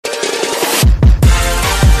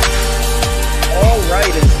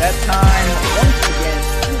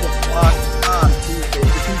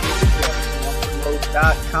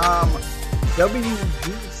PGADFS.com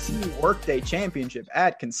WGC Workday Championship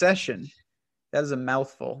at Concession. That is a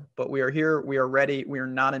mouthful, but we are here. We are ready. We are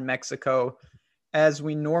not in Mexico as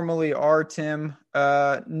we normally are, Tim.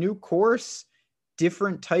 New course,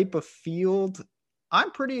 different type of field. I'm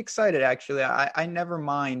pretty excited, actually. I never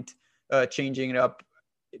mind changing it up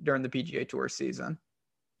during the PGA Tour season.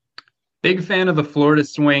 Big fan of the Florida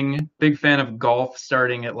swing. Big fan of golf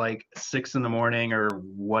starting at like 6 a.m. or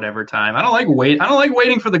whatever time. I don't like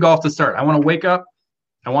waiting for the golf to start. I want to wake up.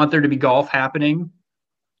 I want there to be golf happening.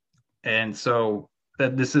 And so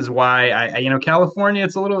this is why I California,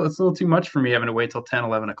 it's a little too much for me having to wait till 10,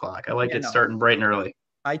 11 o'clock. I like it starting bright and early.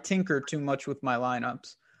 I tinker too much with my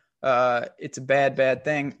lineups. It's a bad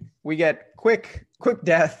thing. We get quick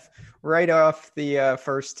death right off the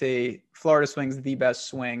first tee. Florida swing's the best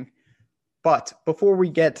swing. But before we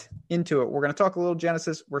get into it, we're going to talk a little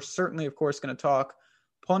Genesis. We're certainly, of course, going to talk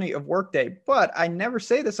plenty of Workday. But I never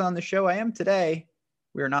say this on the show. I am today.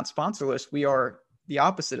 We are not sponsorless. We are the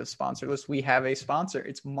opposite of sponsorless. We have a sponsor.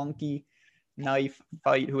 It's Monkey Knife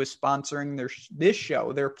Fight, who is sponsoring this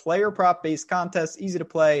show. Their player prop-based contests, easy to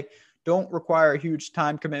play, don't require a huge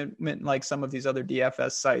time commitment like some of these other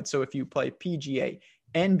DFS sites. So if you play PGA,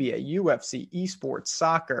 NBA, UFC, esports,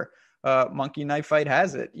 soccer, Monkey Knife Fight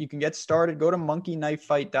has it. You can get started. Go to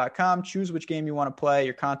monkeyknifefight.com. Choose which game you want to play,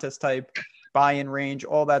 your contest type, buy-in range,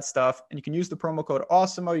 all that stuff. And you can use the promo code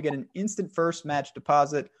AWESOMO. You get an instant first match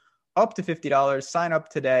deposit up to $50. Sign up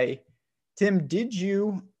today. Tim, did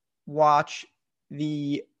you watch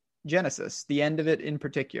the Genesis, the end of it in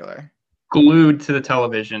particular? Glued to the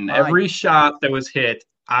television. Every shot that was hit,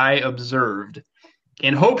 I observed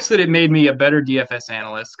in hopes that it made me a better DFS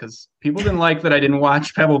analyst, because people didn't like that I didn't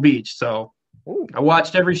watch Pebble Beach. So I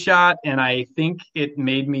watched every shot, and I think it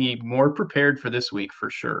made me more prepared for this week for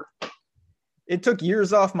sure. It took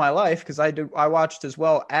years off my life because I watched as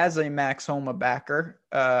well as a Max Homa backer.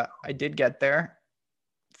 I did get there.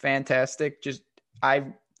 Fantastic. Just I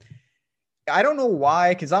don't know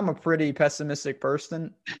why, because I'm a pretty pessimistic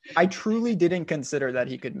person. I truly didn't consider that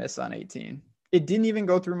he could miss on 18. It didn't even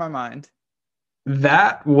go through my mind.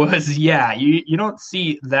 That was, you don't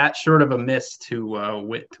see that short of a miss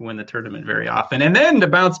to win the tournament very often. And then to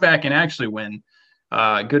bounce back and actually win.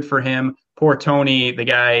 Good for him. Poor Tony, the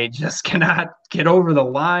guy just cannot get over the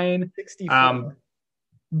line. 64.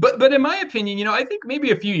 But in my opinion, I think maybe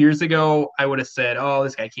a few years ago, I would have said, oh,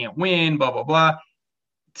 this guy can't win, blah, blah, blah.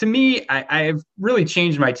 To me, I've really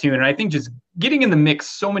changed my tune. And I think just getting in the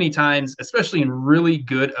mix so many times, especially in really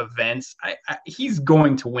good events, he's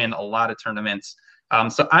going to win a lot of tournaments.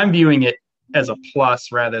 So I'm viewing it as a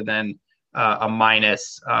plus rather than a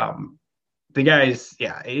minus. The guys,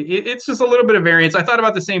 it's just a little bit of variance. I thought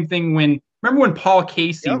about the same thing remember when Paul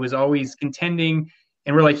Casey was always contending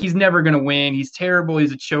and we're like, he's never going to win. He's terrible.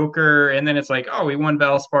 He's a choker. And then it's like, oh, he won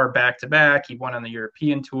Valspar back-to-back. He won on the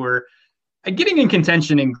European Tour. Getting in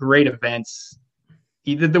contention in great events,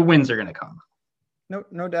 the wins are going to come.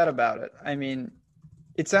 No doubt about it. I mean,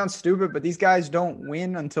 it sounds stupid, but these guys don't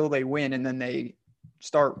win until they win, and then they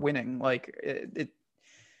start winning. Like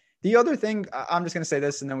the other thing, I'm just going to say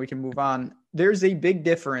this, and then we can move on. There's a big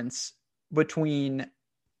difference between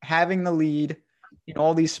having the lead in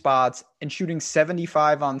all these spots and shooting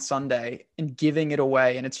 75 on Sunday and giving it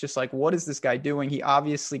away. And it's just like, what is this guy doing? He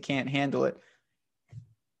obviously can't handle it.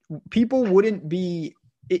 People wouldn't be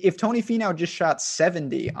 – if Tony Finau just shot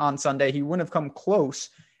 70 on Sunday, he wouldn't have come close,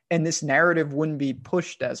 and this narrative wouldn't be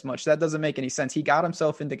pushed as much. That doesn't make any sense. He got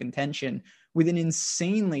himself into contention with an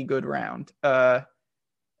insanely good round, and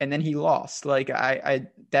then he lost. Like, I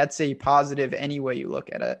that's a positive any way you look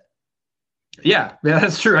at it. Yeah,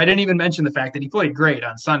 that's true. I didn't even mention the fact that he played great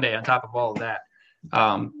on Sunday on top of all of that.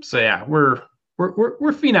 We're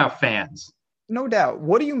Finau fans. No doubt.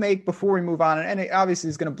 What do you make before we move on? And it obviously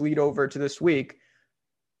is going to bleed over to this week.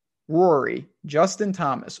 Rory, Justin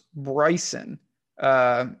Thomas, Bryson.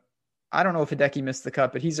 I don't know if Hideki missed the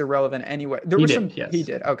cut, but he's irrelevant anyway. He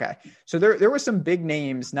did. Okay. So there were some big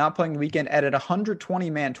names not playing the weekend at a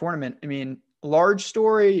 120-man tournament. I mean, large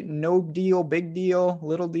story, no deal, big deal,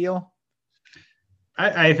 little deal.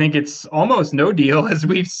 I think it's almost no deal, as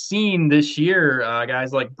we've seen this year.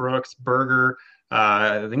 Guys like Brooks, Berger.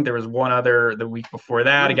 I think there was one other the week before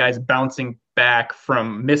that. A guy's bouncing back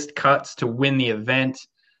from missed cuts to win the event.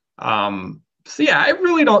 I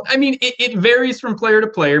really don't. I mean, it varies from player to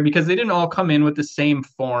player because they didn't all come in with the same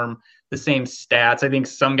form, the same stats. I think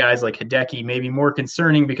some guys like Hideki may be more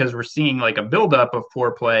concerning because we're seeing like a buildup of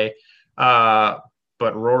poor play.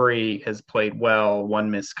 But Rory has played well.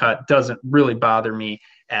 One missed cut doesn't really bother me.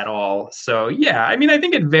 at all. So yeah, I mean, I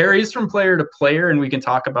think it varies from player to player, and we can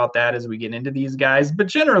talk about that as we get into these guys. But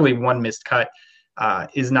generally, one missed cut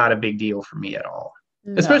is not a big deal for me at all.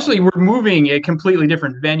 No. Especially we're moving a completely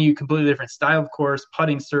different venue, completely different style of course,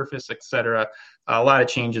 putting surface, etc. A lot of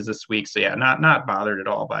changes this week. So yeah, not bothered at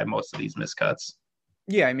all by most of these miscuts.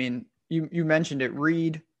 Yeah, I mean, you mentioned it.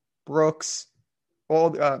 Reed, Brooks, all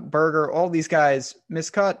Berger, all these guys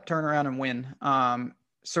miscut, turn around and win.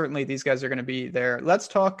 Certainly these guys are going to be there. Let's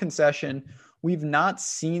talk concession. We've not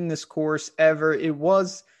seen this course ever. It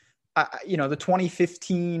was, the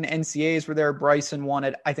 2015 NCAs were there. Bryson won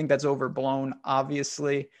it. I think that's overblown,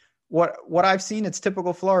 obviously. What I've seen, it's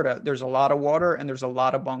typical Florida. There's a lot of water and there's a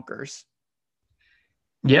lot of bunkers.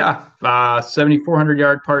 Yeah, 7,400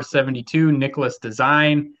 yard par 72, Nicholas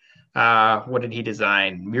design. What did he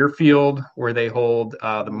design? Muirfield, where they hold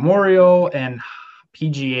the Memorial, and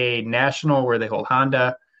PGA National, where they hold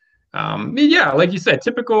Honda. Yeah, like you said,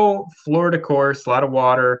 typical Florida course, a lot of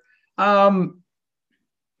water. To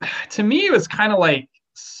me, it was kind of like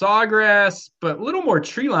sawgrass, but a little more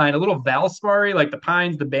tree line, a little Valspar, like the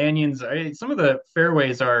pines, the banyans. Some of the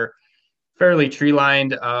fairways are fairly tree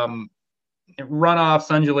lined.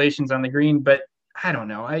 Runoffs, undulations on the green, but I don't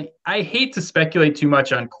know. I hate to speculate too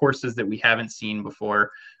much on courses that we haven't seen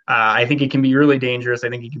before. I think it can be really dangerous. I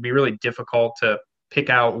think it can be really difficult to pick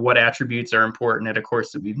out what attributes are important at a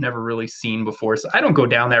course that we've never really seen before. So I don't go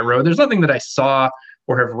down that road. There's nothing that I saw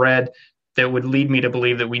or have read that would lead me to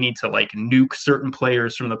believe that we need to like nuke certain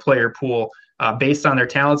players from the player pool based on their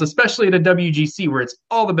talents, especially at a WGC where it's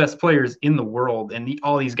all the best players in the world and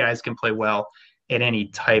all these guys can play well at any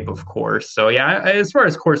type of course. So yeah, as far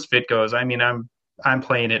as course fit goes, I mean, I'm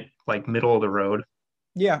playing it like middle of the road.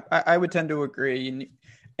 Yeah, I would tend to agree.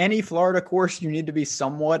 Any Florida course, you need to be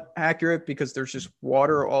somewhat accurate because there's just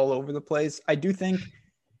water all over the place. I do think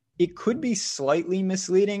it could be slightly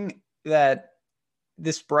misleading that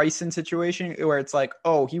this Bryson situation where it's like,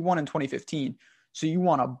 oh, he won in 2015, so you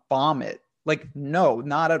want to bomb it. Like, no,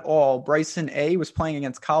 not at all. Bryson, A, was playing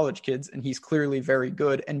against college kids, and he's clearly very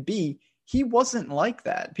good. And B, he wasn't like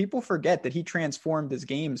that. People forget that he transformed his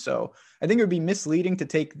game. So I think it would be misleading to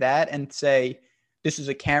take that and say this is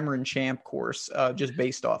a Cameron Champ course just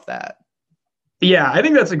based off that. Yeah, I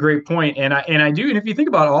think that's a great point, and I do. And if you think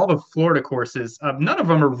about all the Florida courses, none of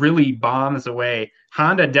them are really bombs away.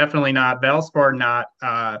 Honda definitely not. Valspar not.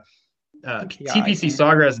 TPC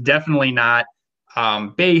Sawgrass definitely not.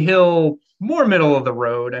 Bay Hill more middle of the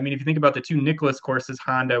road. I mean, if you think about the two Nicholas courses,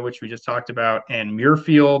 Honda, which we just talked about, and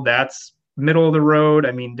Muirfield, that's middle of the road.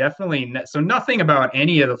 I mean, definitely. So nothing about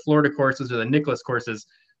any of the Florida courses or the Nicholas courses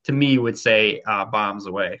to me would say bombs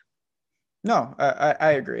away. No,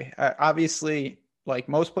 I agree. Obviously, like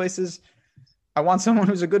most places, I want someone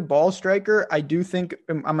who's a good ball striker. I do think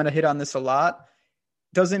I'm going to hit on this a lot.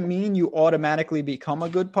 Doesn't mean you automatically become a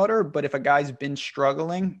good putter, but if a guy's been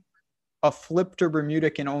struggling, a flip to Bermuda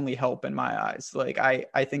can only help in my eyes. Like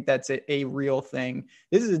I think that's a real thing.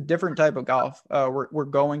 This is a different type of golf. We're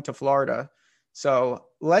going to Florida. So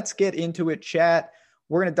let's get into it, chat.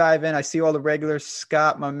 We're going to dive in. I see all the regulars,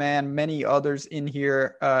 Scott, my man, many others in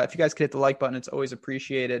here. If you guys could hit the like button, it's always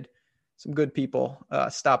appreciated. Some good people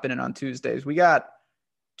stopping in on Tuesdays. We got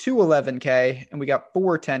 211K and we got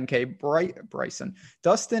 410K. Bryson.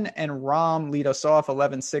 Dustin and Rahm lead us off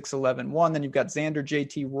 11-6, 11-1. Then you've got Xander,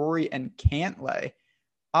 JT, Rory, and Cantlay.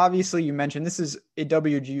 Obviously, you mentioned this is a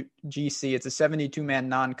WGC. It's a 72-man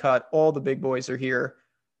non-cut. All the big boys are here.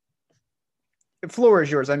 The floor is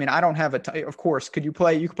yours. I mean, I don't have of course, could you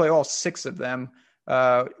play? You could play all six of them.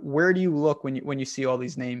 Where do you look when you see all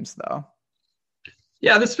these names, though?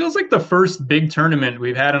 Yeah, this feels like the first big tournament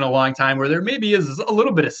we've had in a long time where there maybe is a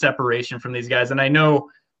little bit of separation from these guys. And I know,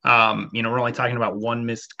 we're only talking about one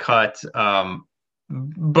missed cut.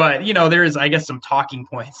 But, there is, I guess, some talking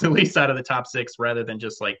points, at least out of the top six, rather than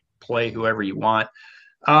just like play whoever you want.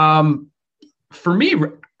 For me,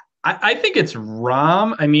 I think it's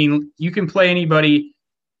Rahm. I mean, you can play anybody.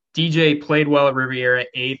 DJ played well at Riviera,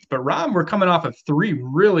 8th, but Rahm, we're coming off of 3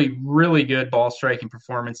 really, really good ball striking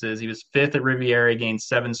performances. He was 5th at Riviera, gained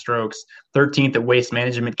 7 strokes. 13th at Waste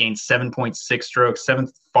Management, gained 7.6 strokes.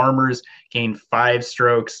 7th Farmers, gained 5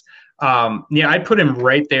 strokes. I'd put him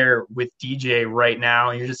right there with DJ right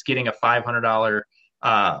now. You're just getting a $500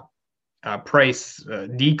 price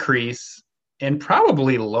decrease and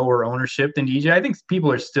probably lower ownership than DJ. I think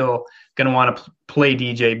people are still going to want to play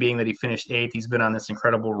DJ, being that he finished 8th. He's been on this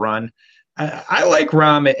incredible run. I like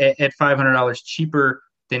Rahm at $500 cheaper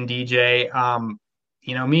than DJ.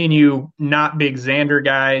 Me and you, not big Xander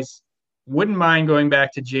guys. Wouldn't mind going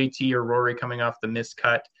back to JT or Rory coming off the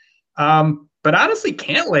miscut. But honestly,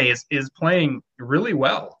 Cantlay is playing really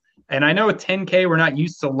well. And I know with 10K, we're not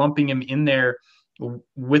used to lumping him in there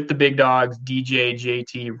with the big dogs, DJ,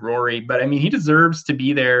 JT, Rory. But I mean, he deserves to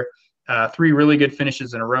be there. Three really good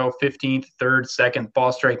finishes in a row, 15th, 3rd, 2nd.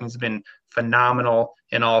 Ball striking has been phenomenal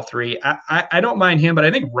in all three. I don't mind him, but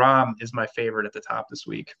I think Rahm is my favorite at the top this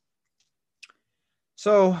week.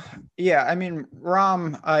 So, yeah, I mean,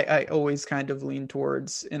 Rahm, I always kind of lean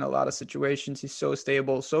towards in a lot of situations. He's so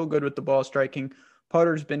stable, so good with the ball striking.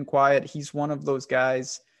 Putter's been quiet. He's one of those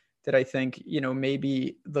guys that I think,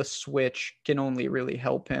 maybe the switch can only really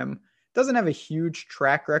help him. Doesn't have a huge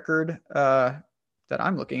track record that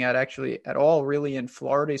I'm looking at actually at all, really, in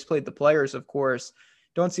Florida. He's played the Players, of course.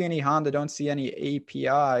 Don't see any Honda, don't see any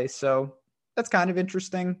API. So that's kind of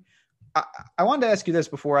interesting. I wanted to ask you this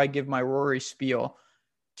before I give my Rory spiel.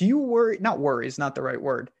 Do you worry? Not worry is not the right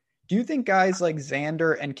word. Do you think guys like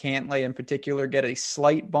Xander and Cantlay in particular get a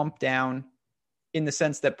slight bump down in the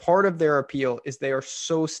sense that part of their appeal is they are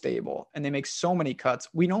so stable and they make so many cuts?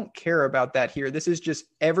 We don't care about that here. This is just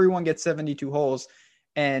everyone gets 72 holes,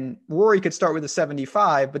 and Rory could start with a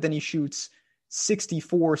 75, but then he shoots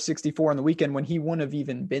 64 on the weekend when he wouldn't have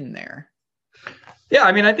even been there. Yeah,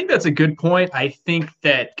 I mean, I think that's a good point. I think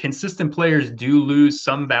that consistent players do lose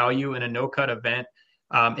some value in a no-cut event.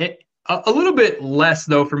 A little bit less,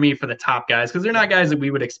 though, for me for the top guys, because they're not guys that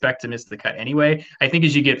we would expect to miss the cut anyway. I think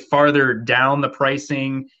as you get farther down the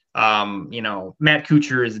pricing, Matt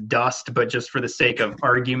Kuchar is dust, but just for the sake of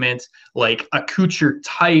argument, like a Kuchar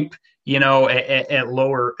type, at a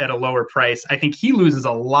lower price, I think he loses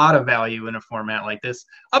a lot of value in a format like this.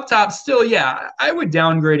 Up top, still, yeah, I would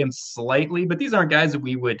downgrade him slightly, but these aren't guys that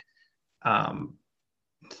we would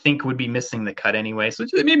think would be missing the cut anyway. So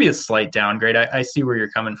maybe a slight downgrade. I see where you're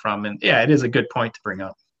coming from, and yeah, it is a good point to bring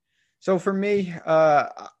up. So for me,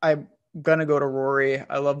 I'm gonna go to Rory.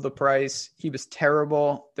 I love the price. He was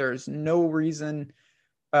terrible. There's no reason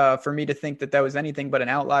for me to think that was anything but an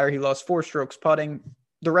outlier. He lost 4 strokes putting.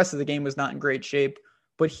 The rest of the game was not in great shape,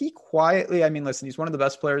 but he quietly, I mean, listen, he's one of the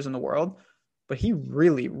best players in the world, but he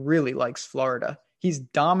really, really likes Florida. He's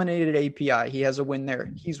dominated API. He has a win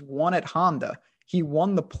there. He's won at Honda. He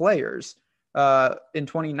won the Players in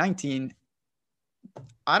 2019.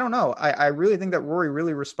 I don't know. I really think that Rory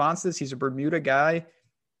really responds to this. He's a Bermuda guy.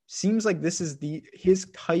 Seems like this is his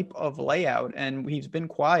type of layout, and he's been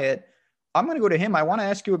quiet. I'm going to go to him. I want to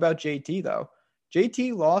ask you about JT, though.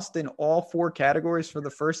 JT lost in all 4 categories for the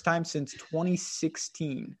first time since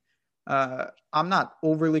 2016. I'm not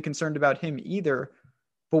overly concerned about him either,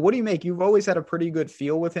 but what do you make? You've always had a pretty good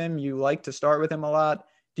feel with him. You like to start with him a lot.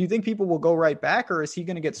 Do you think people will go right back, or is he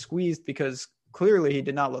going to get squeezed because clearly he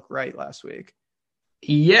did not look right last week?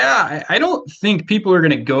 Yeah, I don't think people are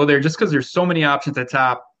going to go there just because there's so many options at the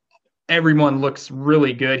top. Everyone looks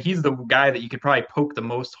really good. He's the guy that you could probably poke the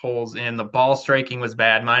most holes in. The ball striking was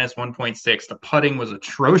bad, minus 1.6. The putting was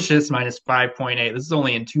atrocious, minus 5.8. This is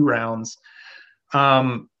only in 2 rounds.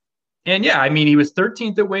 And yeah, I mean, he was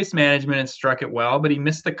 13th at Waste Management and struck it well, but he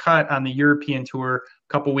missed the cut on the European Tour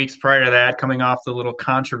a couple weeks prior to that, coming off the little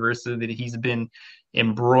controversy that he's been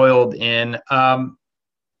embroiled in.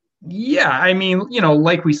 Yeah, I mean,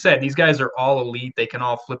 like we said, these guys are all elite. They can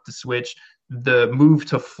all flip the switch. The move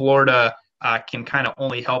to Florida can kind of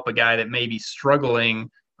only help a guy that may be struggling.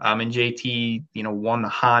 And JT, won the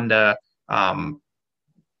Honda.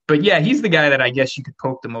 But yeah, he's the guy that I guess you could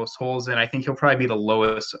poke the most holes in. I think he'll probably be the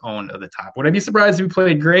lowest owned of the top. Would I be surprised if he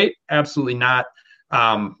played great? Absolutely not.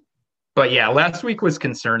 But yeah, last week was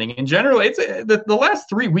concerning. In general, it's the last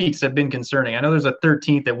 3 weeks have been concerning. I know there's a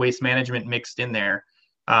 13th at Waste Management mixed in there.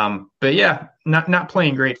 But yeah, not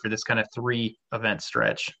playing great for this kind of 3 event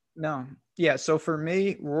stretch. No. Yeah, so for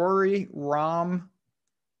me, Rory, Rahm,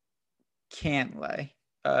 Cantlay,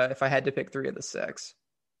 if I had to pick 3 of the 6.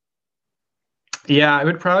 Yeah, it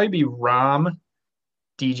would probably be Rahm,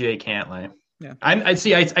 DJ, Cantlay. Yeah. I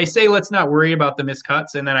say let's not worry about the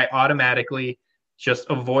miscuts, and then I automatically just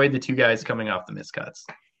avoid the 2 guys coming off the miscuts.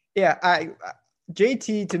 Yeah,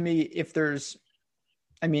 JT to me,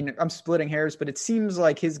 I'm splitting hairs, but it seems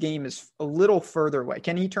like his game is a little further away.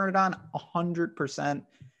 Can he turn it on 100%?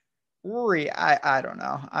 Rory, I don't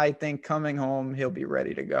know. I think coming home, he'll be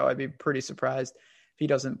ready to go. I'd be pretty surprised if he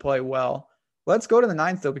doesn't play well. Let's go to the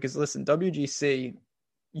 9th, though, because listen, WGC,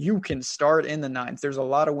 you can start in the 9th. There's a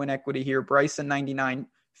lot of win equity here. Bryson, 99,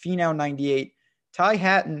 Finau, 98. Ty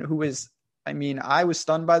Hatton, who is, I was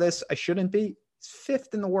stunned by this. I shouldn't be. He's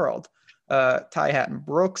 5th in the world. Ty Hatton,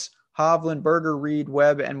 Brooks, Hovland, Berger, Reed,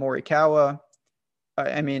 Webb, and Morikawa.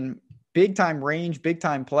 Big-time range,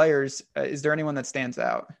 big-time players. Is there anyone that stands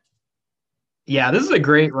out? Yeah, this is a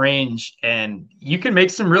great range, and you can make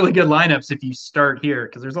some really good lineups if you start here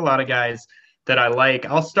because there's a lot of guys that I like.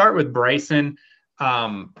 I'll start with Bryson.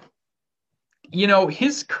 Um,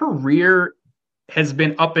 his career has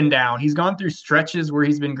been up and down. He's gone through stretches where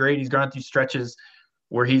he's been great. He's gone through stretches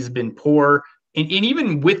where he's been poor. And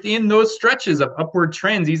even within those stretches of upward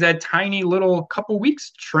trends, he's had tiny little couple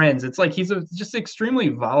weeks trends. It's like he's a just extremely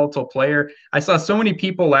volatile player. I saw so many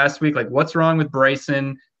people last week like, what's wrong with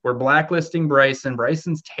Bryson? We're blacklisting Bryson.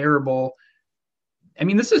 Bryson's terrible. I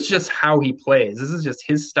mean, this is just how he plays. This is just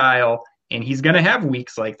his style, and he's going to have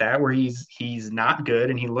weeks like that where he's not good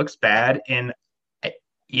and he looks bad. And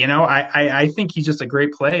I think he's just a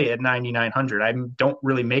great play at 9,900. I don't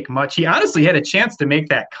really make much. He honestly had a chance to make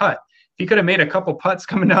that cut. If he could have made a couple putts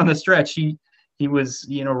coming down the stretch, he was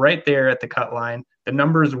right there at the cut line. The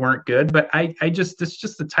numbers weren't good, but it's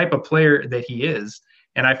just the type of player that he is.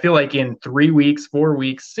 And I feel like in 3 weeks, 4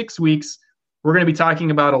 weeks, 6 weeks, we're going to be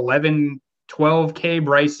talking about 11, 12K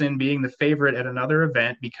Bryson being the favorite at another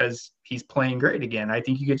event because he's playing great again. I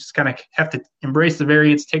think you could just kind of have to embrace the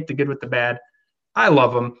variance, take the good with the bad. I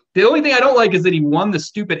love him. The only thing I don't like is that he won the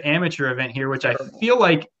stupid amateur event here, which I feel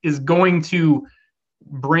like is going to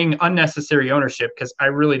bring unnecessary ownership because I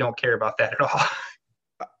really don't care about that at all.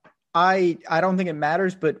 I don't think it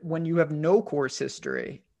matters, but when you have no course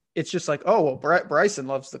history, it's just like, oh, well, Bryson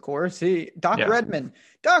loves the course. Doc Redman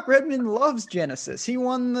loves Genesis. He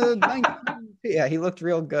won the yeah, he looked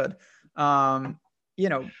real good.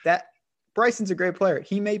 That Bryson's a great player.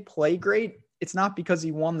 He may play great. It's not because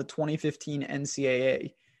he won the 2015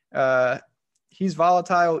 NCAA. He's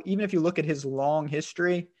volatile. Even if you look at his long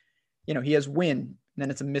history, he has win, and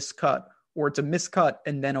then it's a miscut, or it's a miscut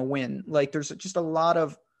and then a win. Like there's just a lot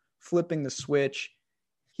of flipping the switch.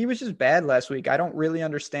 He was just bad last week. I don't really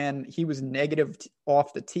understand. He was negative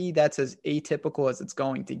off the tee. That's as atypical as it's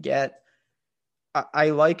going to get. I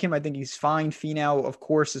like him. I think he's fine. Finau, of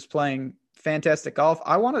course, is playing fantastic golf.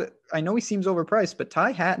 I know he seems overpriced, but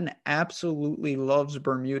Ty Hatton absolutely loves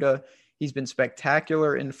Bermuda. He's been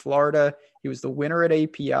spectacular in Florida. He was the winner at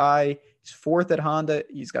API. He's fourth at Honda.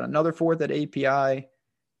 He's got another fourth at API.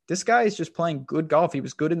 This guy is just playing good golf. He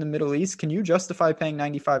was good in the Middle East. Can you justify paying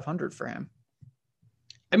 $9,500 for him?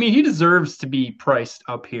 I mean, he deserves to be priced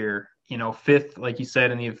up here, fifth, like you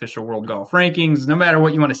said, in the official world golf rankings. No matter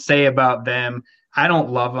what you want to say about them, I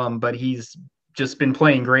don't love him, but he's just been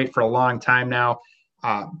playing great for a long time now.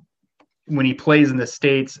 When he plays in the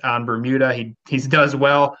States on Bermuda, he does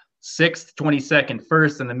well. 6th, 22nd,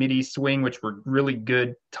 1st in the Mideast swing, which were really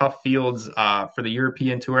good, tough fields for the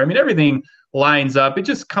European Tour. I mean, everything lines up. It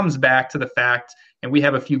just comes back to the fact, and we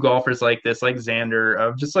have a few golfers like this, like Xander,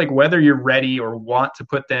 of just like whether you're ready or want to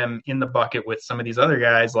put them in the bucket with some of these other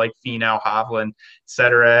guys like Finau, Hovland, et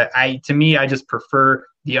cetera. To me, I just prefer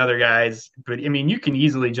the other guys. But, I mean, you can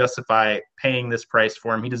easily justify paying this price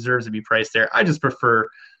for him. He deserves to be priced there. I just prefer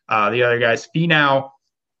the other guys. Finau,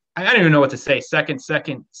 I don't even know what to say. Second,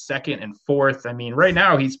 and fourth. I mean, right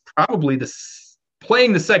now he's probably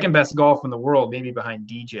playing the second best golf in the world, maybe behind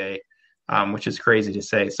DJ, which is crazy to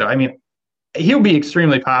say. So, I mean, he'll be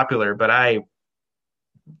extremely popular, but I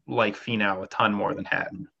like Finau a ton more than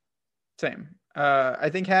Hatton. Same. I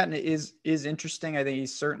think Hatton is interesting. I think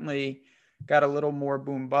he's certainly got a little more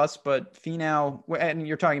boom bust, but Finau, and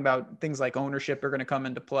you're talking about things like ownership are going to come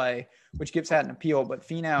into play, which gives Hatton appeal, but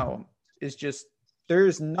Finau is just,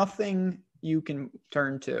 there's nothing you can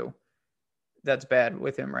turn to that's bad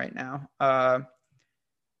with him right now.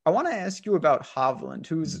 I want to ask you about Hovland,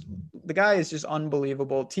 the guy is just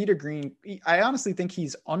unbelievable. Tee to green, I honestly think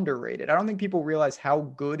he's underrated. I don't think people realize how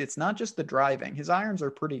good. It's not just the driving. His irons are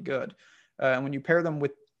pretty good. And when you pair them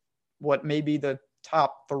with what may be the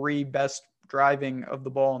top 3 best driving of the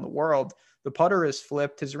ball in the world, the putter is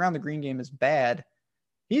flipped. His around the green game is bad.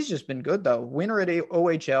 He's just been good, though. Winner at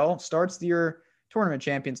OHL, starts the year, tournament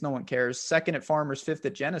champions, no one cares. 2nd at Farmers, 5th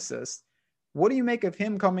at Genesis. What do you make of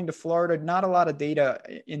him coming to Florida? Not a lot of data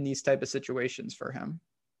in these type of situations for him.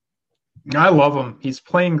 I love him. He's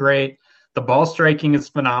playing great. The ball striking is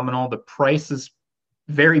phenomenal. The price is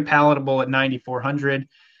very palatable at 9,400.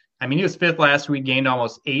 I mean, he was 5th last week, gained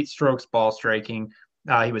almost 8 strokes ball striking.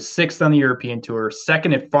 He was 6th on the European Tour,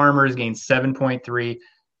 2nd at Farmers, gained 7.3.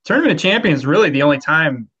 Tournament of Champions, really the only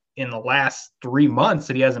time in the last 3 months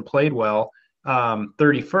that he hasn't played well.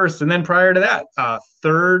 31st, and then prior to that,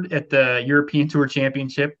 3rd at the European Tour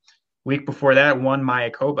Championship. Week before that, won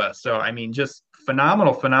Mayakoba. So, I mean, just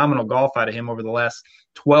phenomenal golf out of him over the last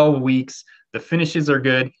 12 weeks. The finishes are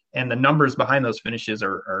good, and the numbers behind those finishes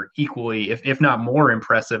are equally, if not more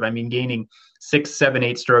impressive. I mean, gaining 6, 7,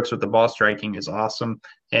 8 strokes with the ball striking is awesome,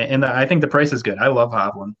 and I think the price is good. I love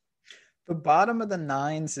Hovland. The bottom of the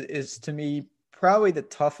nines is to me probably the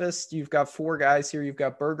toughest. You've got four guys here. You've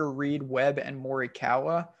got Berger, Reed, Webb, and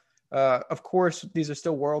Morikawa. Of course, these are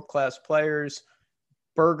still world-class players.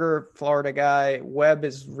 Berger, Florida guy. Webb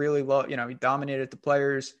is really low. He dominated the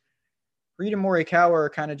players. Reed and Morikawa are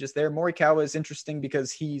kind of just there. Morikawa is interesting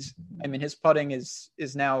because his putting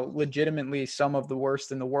is now legitimately some of the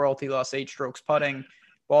worst in the world. He lost 8 strokes putting.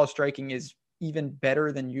 Ball striking is even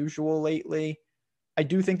better than usual lately. I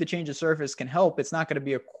do think the change of surface can help. It's not going to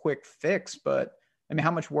be a quick fix, but how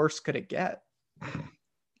much worse could it get?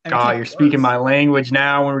 You're speaking my language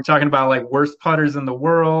now. When we're talking about like worst putters in the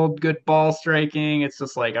world, good ball striking, it's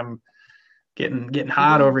just like I'm getting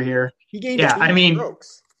hot over here. He gained 8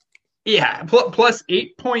 strokes. Yeah, plus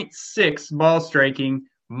 8.6 ball striking,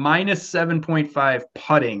 minus 7.5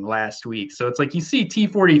 putting last week. So it's like you see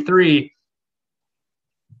T43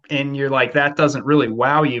 and you're like, that doesn't really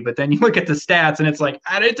wow you. But then you look at the stats and it's like,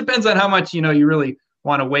 it depends on how much, you really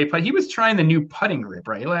want to weigh putt. He was trying the new putting grip,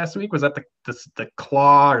 right? Last week, was that the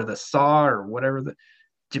claw or the saw or whatever?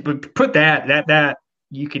 Put that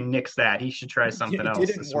you can nix that. He should try something else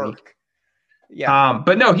this week. Yeah.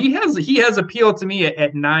 But no, he has appeal to me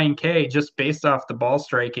at 9K just based off the ball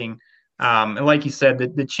striking. And like you said,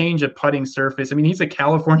 the change of putting surface. He's a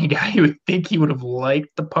California guy. You would think he would have liked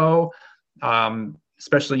the Poe,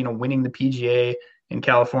 especially, winning the PGA in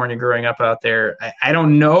California growing up out there. I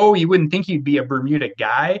don't know. You wouldn't think he'd be a Bermuda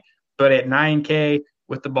guy, but at 9K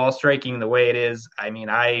with the ball striking the way it is,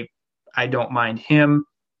 I don't mind him.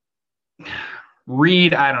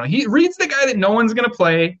 Reed, I don't know. Reed's the guy that no one's going to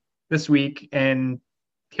play this week, and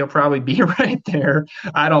he'll probably be right there.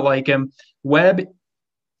 I don't like him. Webb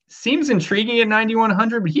seems intriguing at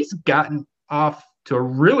 9,100, but he's gotten off to a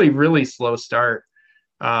really, really slow start.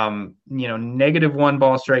 -1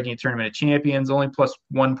 ball striking at Tournament of Champions, only plus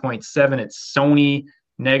 1.7 at Sony,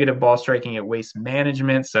 negative ball striking at Waste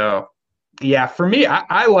Management. So, yeah, for me,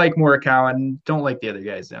 I like Morikawa and don't like the other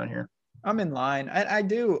guys down here. I'm in line. I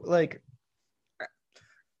do like.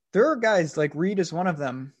 There are guys like Reed is one of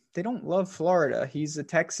them. They don't love Florida. He's a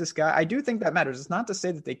Texas guy. I do think that matters. It's not to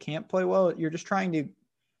say that they can't play well. You're just trying to,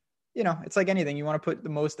 it's like anything. You want to put the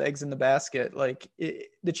most eggs in the basket. Like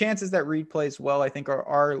the chances that Reed plays well, I think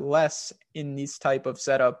are less in this type of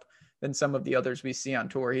setup than some of the others we see on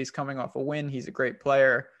tour. He's coming off a win. He's a great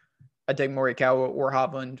player. I take Morikawa or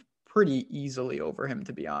Hovland pretty easily over him,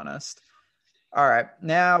 to be honest. All right.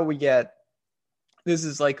 Now this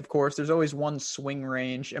is like, of course, there's always one swing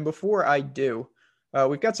range. And before I do,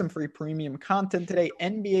 we've got some free premium content today.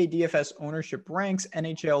 NBA DFS ownership ranks,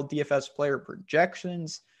 NHL DFS player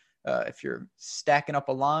projections. If you're stacking up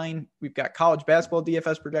a line, we've got college basketball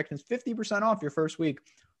DFS projections, 50% off your first week,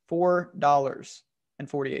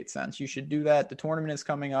 $4.48. You should do that. The tournament is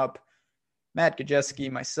coming up. Matt Gajeski,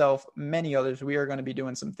 myself, many others, we are going to be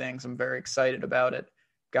doing some things. I'm very excited about it.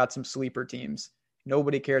 Got some sleeper teams.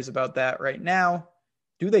 Nobody cares about that right now.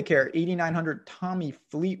 Do they care? 8,900, Tommy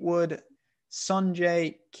Fleetwood,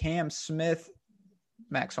 Sunjay, Cam Smith,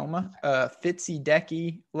 Max Homa, Fitzy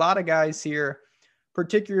Decky, a lot of guys here,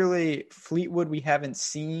 particularly Fleetwood we haven't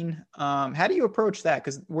seen. How do you approach that?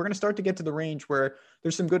 Because we're going to start to get to the range where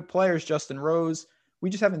there's some good players, Justin Rose.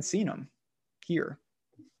 We just haven't seen them here.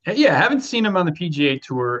 Yeah, I haven't seen him on the PGA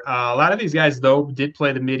Tour. A lot of these guys, though, did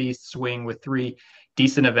play the Mideast swing with 3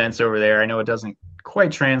 decent events over there. I know it doesn't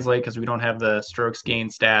quite translate because we don't have the strokes gain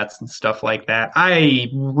stats and stuff like that. I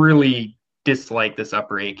really dislike this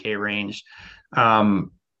upper 8K range. I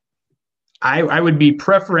would be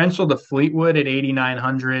preferential to Fleetwood at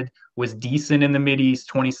 8,900, was decent in the Mideast,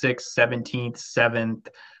 26th, 17th, 7th.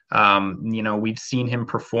 We've seen him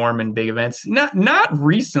perform in big events. Not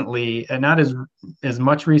recently, and not as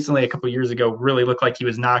much recently. A couple of years ago, really looked like he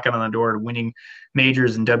was knocking on the door to winning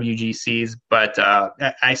majors and WGCs. But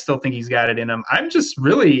I still think he's got it in him. I'm just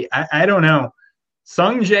really, I don't know.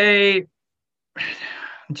 Sungjae,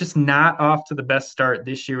 just not off to the best start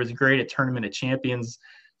this year. Was great at Tournament of Champions.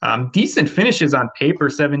 Decent finishes on paper,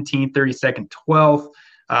 17th, 32nd, 12th.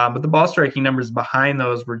 But the ball striking numbers behind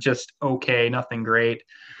those were just okay, nothing great.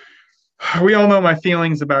 We all know my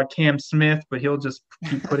feelings about Cam Smith, but he'll just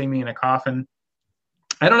keep putting me in a coffin.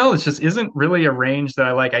 I don't know. This just isn't really a range that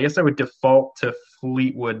I like. I guess I would default to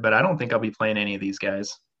Fleetwood, but I don't think I'll be playing any of these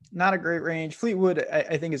guys. Not a great range. Fleetwood,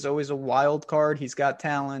 I think, is always a wild card. He's got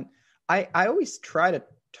talent. I always try to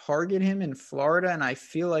target him in Florida, and I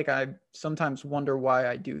feel like I sometimes wonder why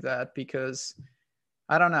I do that because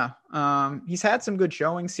I don't know. He's had some good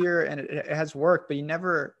showings here, and it has worked, but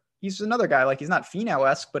he's another guy. Like, he's not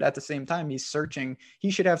Finau-esque, but at the same time, he's searching.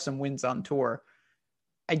 He should have some wins on tour.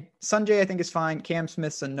 Sunjay, I think, is fine. Cam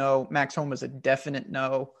Smith's a no. Max Homa's a definite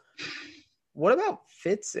no. What about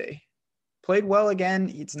Fitzy? Played well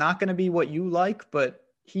again. It's not going to be what you like, but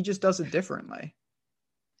he just does it differently.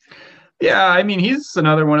 Yeah, I mean, he's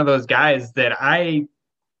another one of those guys that I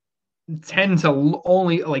tend to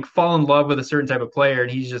only like fall in love with a certain type of player,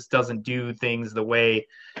 and he just doesn't do things the way,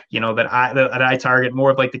 that I target,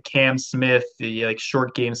 more of like the Cam Smith, the like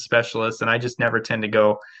short game specialist, and I just never tend to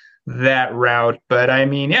go that route. But I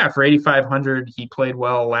mean, yeah, for 8,500, he played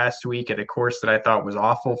well last week at a course that I thought was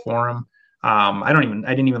awful for him. I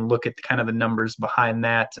didn't even look at kind of the numbers behind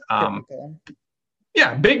that. Typical.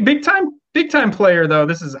 Yeah, big time player though.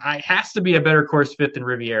 I has to be a better course fit than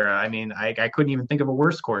Riviera. I mean, I couldn't even think of a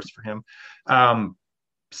worse course for him.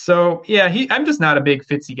 So yeah, I'm just not a big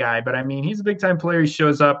Fitzy guy, but I mean, he's a big time player. He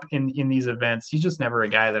shows up in these events. He's just never a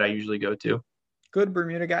guy that I usually go to. Good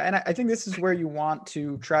Bermuda guy. And I think this is where you want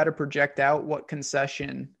to try to project out what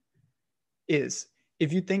concession is.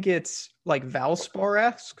 If you think it's like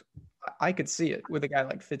Valspar-esque, I could see it with a guy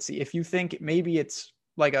like Fitzy. If you think maybe it's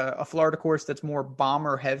like a Florida course that's more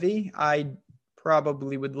bomber heavy, I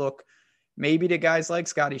probably would look maybe to guys like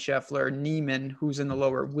Scotty Scheffler, Neiman, who's in the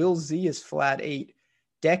lower. Will Z is flat 8.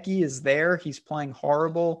 Decky is there. He's playing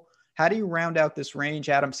horrible. How do you round out this range?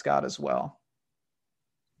 Adam Scott as well.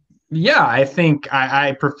 Yeah, I think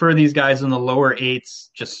I prefer these guys in the lower 8s,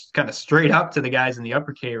 just kind of straight up to the guys in the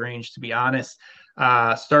upper K range, to be honest.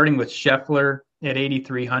 Starting with Scheffler at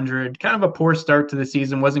 8,300, kind of a poor start to the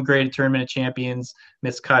season. Wasn't great at Tournament of Champions,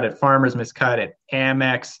 miscut at Farmers, miscut at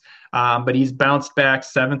Amex. But he's bounced back,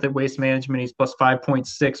 7th at Waste Management. He's plus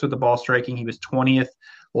 5.6 with the ball striking. He was 20th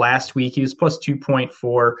last week. He was plus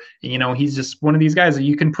 2.4. He's just one of these guys that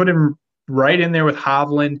you can put him right in there with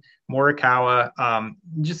Hovland, Morikawa,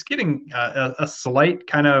 just getting a slight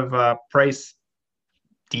kind of price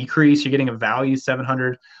decrease. You're getting a value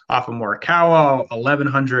 700 off of Morikawa,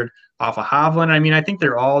 1,100 off of Hovland. I mean, I think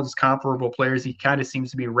they're all just comparable players. He kind of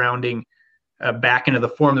seems to be rounding back into the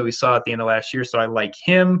form that we saw at the end of last year, so I like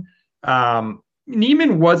him.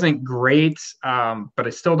 Neiman wasn't great, but I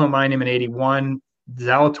still don't mind him at 81.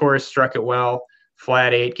 Zalatoris struck it well,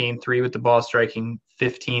 flat 8, game 3 with the ball striking,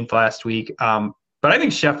 15th last week. But I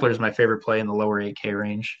think Scheffler is my favorite play in the lower 8K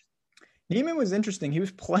range. Neiman was interesting. He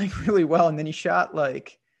was playing really well, and then he shot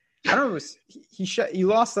like, I don't know, he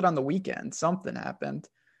lost it on the weekend. Something happened.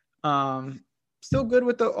 Still good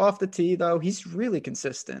with the off the tee though. He's really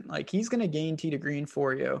consistent. Like he's going to gain tee to green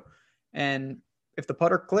for you. And if the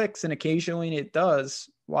putter clicks, and occasionally it does,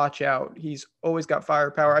 watch out. He's always got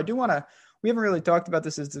firepower. We haven't really talked about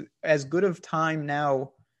this as good of time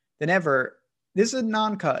now than ever. This is a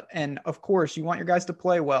non-cut. And of course you want your guys to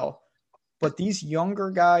play well, but these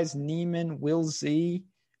younger guys, Neiman, Will Z,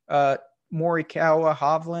 Morikawa,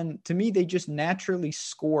 Hovland, to me, they just naturally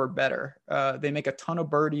score better. They make a ton of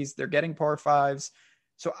birdies. They're getting par 5s.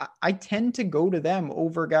 So I tend to go to them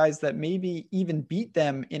over guys that maybe even beat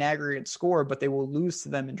them in aggregate score, but they will lose to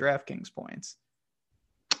them in DraftKings points.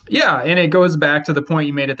 Yeah, and it goes back to the point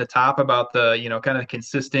you made at the top about the, kind of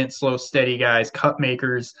consistent, slow, steady guys, cut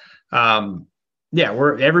makers.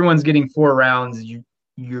 Where everyone's getting 4 rounds.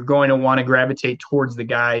 You're going to want to gravitate towards the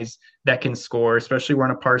guys that can score, especially we're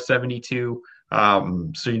on a par 72.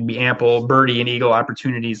 So you'd be ample birdie and eagle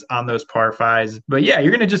opportunities on those par 5s. But yeah,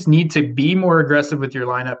 you're going to just need to be more aggressive with your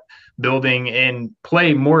lineup building and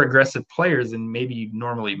play more aggressive players than maybe you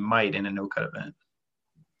normally might in a no-cut event.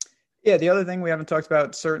 Yeah, the other thing we haven't talked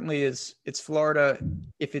about certainly is it's Florida.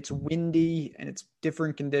 If it's windy and it's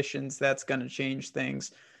different conditions, that's going to change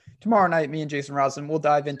things. Tomorrow night, me and Jason Roslin, we'll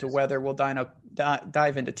dive into weather. We'll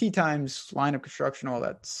dive into tee times, lineup construction, all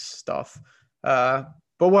that stuff. But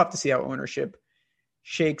we'll have to see how ownership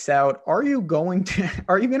shakes out. Are you going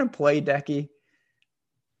to play Decky?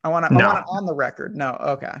 I want to on the record. No.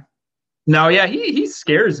 Okay. No, yeah, he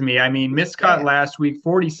scares me. I mean, miscut last week,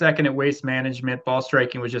 42nd at Waste Management. Ball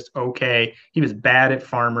striking was just okay. He was bad at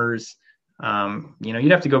Farmers.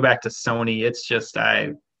 You'd have to go back to Sony. It's just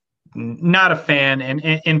not a fan.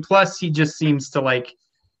 And plus, he just seems to like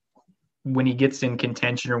when he gets in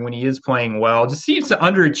contention or when he is playing well, just seems to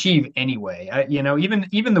underachieve anyway.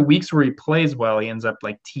 Even the weeks where he plays well, he ends up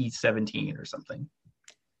like T17 or something.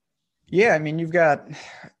 Yeah, I mean, you've got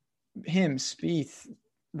him, Spieth,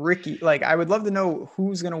 Ricky. Like, I would love to know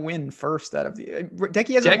who's going to win first out of the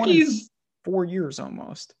Decky hasn't won in 4 years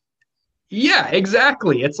almost. Yeah,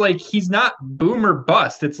 exactly. It's like he's not boom or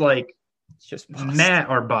bust. It's like it's just Matt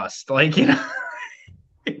or bust. Like,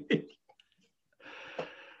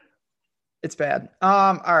 it's bad.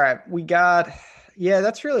 All right, we got Yeah,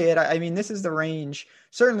 that's really it. I mean, this is the range.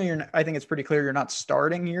 Certainly, I think it's pretty clear you're not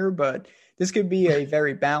starting here, but this could be a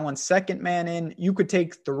very balanced second man in. You could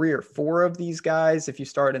take 3 or 4 of these guys if you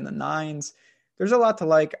start in the nines. There's a lot to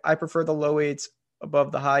like. I prefer the low eights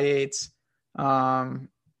above the high eights. Um,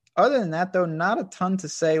 Other than that, though, not a ton to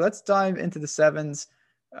say. Let's dive into the sevens.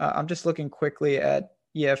 I'm just looking quickly at,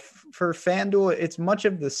 yeah, for FanDuel, it's much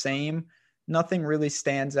of the same. Nothing really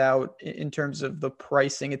stands out in terms of the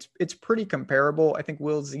pricing. It's pretty comparable. I think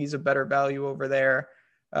Will Z's a better value over there.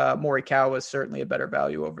 Morikawa is certainly a better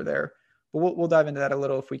value over there. But we'll dive into that a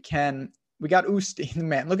little if we can. We got Usti.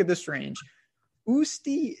 Man, look at this range.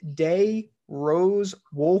 Usti, Day, Rose,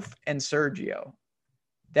 Wolf, and Sergio.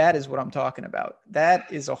 That is what I'm talking about. That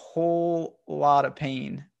is a whole lot of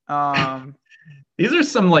pain. These are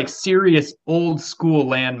some like serious old school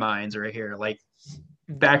landmines right here, like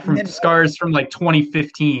back from scars from like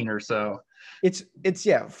 2015 or so. It's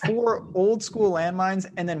 4 old school landmines,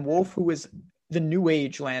 and then Wolf, who is the new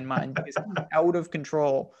age landmine because he's out of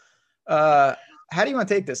control. How do you want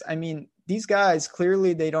to take this? I mean, these guys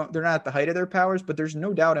clearly they're not at the height of their powers, but there's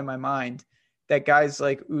no doubt in my mind that guys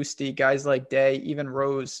like Usti, guys like Day, even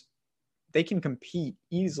Rose, they can compete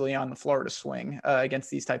easily on the Florida swing against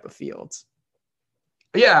these type of fields.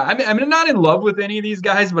 Yeah, I'm not in love with any of these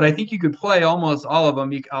guys, but I think you could play almost all of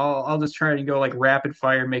them. I'll just try and go like rapid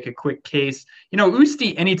fire, make a quick case.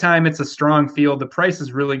 Usti, anytime it's a strong field, the price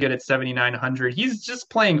is really good at 7,900. He's just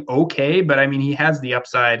playing okay, but I mean, he has the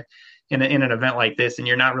upside in an event like this, and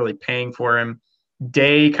you're not really paying for him.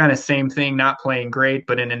 Day, kind of same thing, not playing great,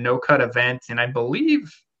 but in a no-cut event, and I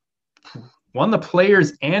believe won the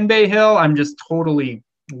Players and Bay Hill. I'm just totally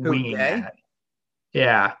winging that.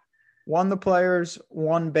 Yeah. Won the Players,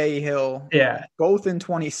 won Bay Hill. Yeah. Both in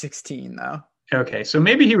 2016, though. Okay, so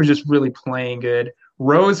maybe he was just really playing good.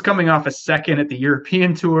 Rose coming off a second at the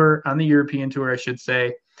European Tour, I should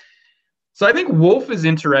say. So I think Wolf is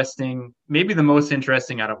interesting, maybe the most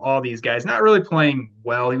interesting out of all these guys. Not really playing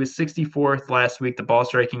well. He was 64th last week. The ball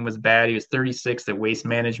striking was bad. He was 36th at Waste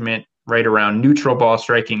Management, right around neutral ball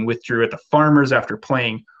striking. Withdrew at the Farmers after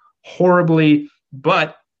playing horribly,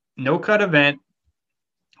 but no cut event.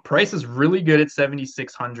 Price is really good at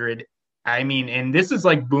 7,600. I mean, and this is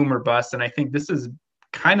like boom or bust, and I think this is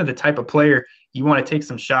kind of the type of player you want to take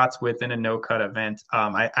some shots with in a no cut event.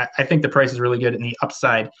 I think the price is really good, and the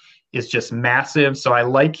upside is just massive. So I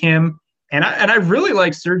like him. And I really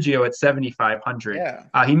like Sergio at 7,500. Yeah.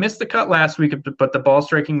 He missed the cut last week, but the ball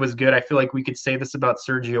striking was good. I feel like we could say this about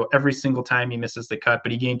Sergio every single time he misses the cut,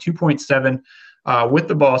 but he gained 2.7 with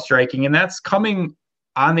the ball striking. And that's coming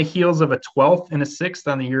on the heels of a 12th and a 6th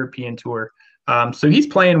on the European Tour. So he's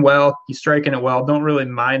playing well. He's striking it well. Don't really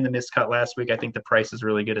mind the missed cut last week. I think the price is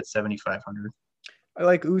really good at 7,500. I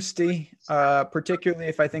like Usti, particularly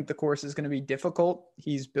if I think the course is going to be difficult.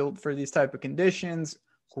 He's built for these type of conditions.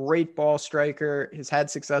 Great ball striker. Has had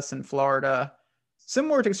success in Florida.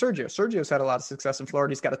 Similar to Sergio. Sergio's had a lot of success in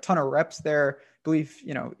Florida. He's got a ton of reps there. I believe,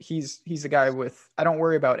 he's a guy with, I don't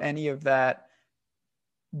worry about any of that.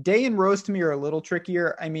 Day and Rose to me are a little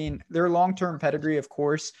trickier. I mean, their long-term pedigree, of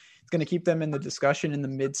course, is going to keep them in the discussion in the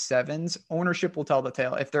mid-sevens. Ownership will tell the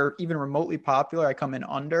tale. If they're even remotely popular, I come in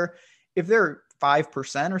under. If they're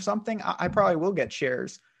 5% or something, I probably will get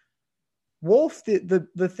shares. Wolf,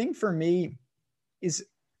 the thing for me is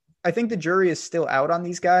I think the jury is still out on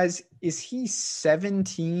these guys. Is he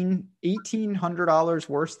 $1,800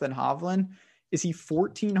 worse than Hovland? Is he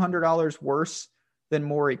 $1,400 worse than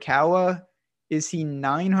Morikawa? Is he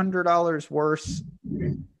 $900 worse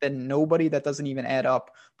than nobody? That doesn't even add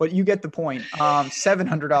up, but you get the point.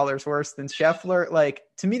 $700 worse than Scheffler. Like,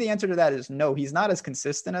 to me, the answer to that is no. He's not as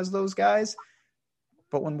consistent as those guys,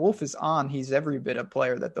 but when Wolf is on, he's every bit a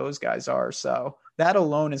player that those guys are. So that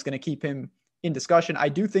alone is going to keep him in discussion. I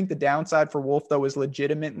do think the downside for Wolf, though, is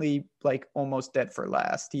legitimately like almost dead for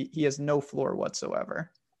last. He has no floor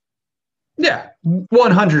whatsoever. Yeah,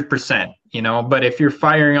 100%, but if you're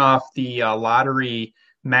firing off the lottery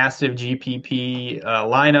massive GPP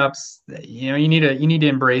lineups, you need to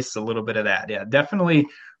embrace a little bit of that. Yeah, definitely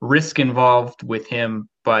risk involved with him.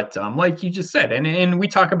 But like you just said, and we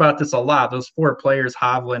talk about this a lot, those 4 players,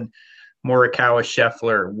 Hovland, Morikawa,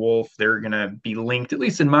 Scheffler, Wolf, they're going to be linked, at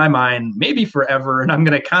least in my mind, maybe forever. And I'm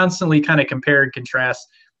going to constantly kind of compare and contrast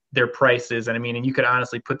their prices. And I mean, and you could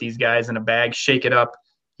honestly put these guys in a bag, shake it up,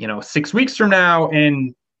 6 weeks from now,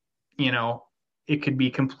 and, it could be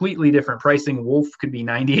completely different pricing. Wolf could be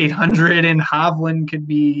 9,800 and Hovland could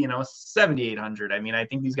be, 7,800. I mean, I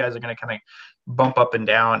think these guys are going to kind of bump up and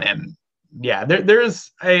down. And yeah,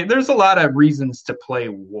 there's a lot of reasons to play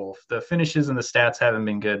Wolf. The finishes and the stats haven't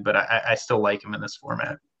been good, but I still like him in this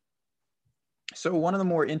format. So one of the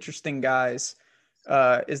more interesting guys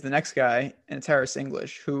is the next guy, and it's Harris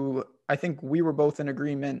English, who I think we were both in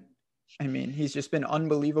agreement. I mean, he's just been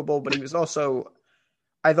unbelievable, but he was also,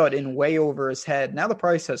 I thought, in way over his head. Now the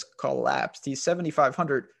price has collapsed. He's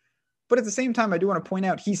 7,500. But at the same time, I do want to point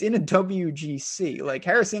out he's in a WGC. Like,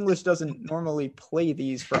 Harris English doesn't normally play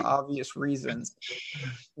these for obvious reasons.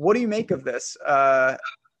 What do you make of this?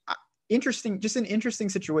 Interesting, just an interesting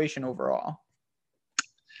situation overall.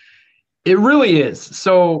 It really is.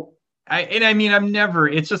 So,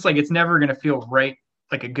 it's just like, it's never going to feel right,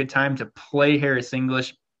 like a good time to play Harris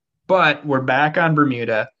English, but we're back on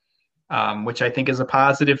Bermuda, which I think is a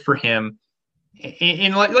positive for him.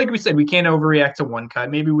 And like we said, we can't overreact to one cut.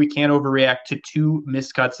 Maybe we can't overreact to two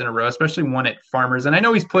missed cuts in a row, especially one at Farmers. And I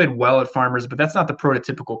know he's played well at Farmers, but that's not the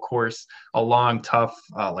prototypical course, a long, tough,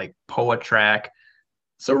 like POA track.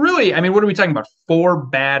 So really, I mean, what are we talking about? 4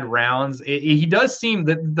 bad rounds. He does seem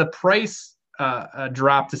that the price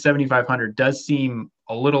drop to 7,500 does seem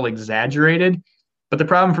a little exaggerated. But the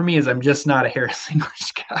problem for me is I'm just not a Harris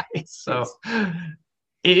English guy. So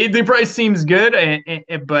the price seems good,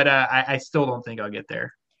 but I still don't think I'll get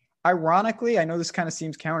there. Ironically, I know this kind of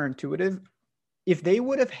seems counterintuitive. If they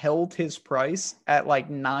would have held his price at like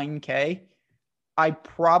 9K, I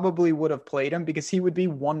probably would have played him because he would be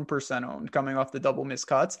 1% owned coming off the double missed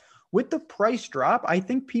cuts. With the price drop, I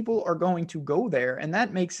think people are going to go there, and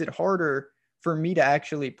that makes it harder for me to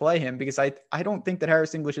actually play him because I don't think that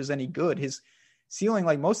Harris English is any good. His ceiling,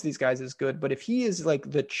 like most of these guys, is good, but if he is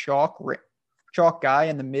like the chalk guy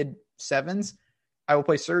in the mid 7s, I will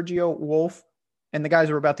play Sergio, Wolf, and the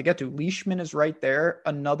guys we're about to get to. Leishman is right there.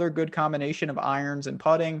 Another good combination of irons and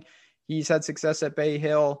putting. He's had success at Bay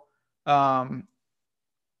Hill.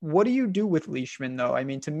 What do you do with Leishman, though? I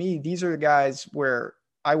mean, to me, these are the guys where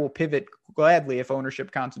I will pivot gladly if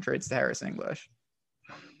ownership concentrates to Harris English.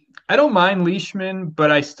 I don't mind Leishman, but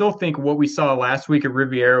I still think what we saw last week at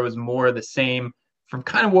Riviera was more of the same from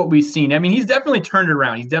kind of what we've seen. I mean, he's definitely turned it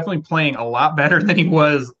around. He's definitely playing a lot better than he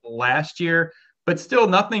was last year, but still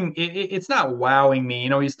nothing. It's not wowing me. You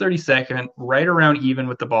know, he's 32nd, right around even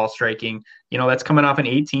with the ball striking. You know, that's coming off an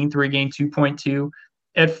 18th where he gained 2.2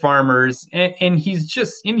 at Farmers. And he's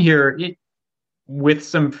just in here with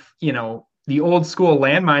some, you know, the old school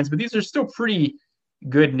landmines, but these are still pretty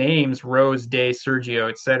good names: Rose, Day, Sergio,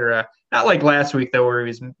 etc. Not like last week though, where he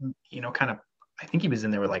was, you know, kind of, I think he was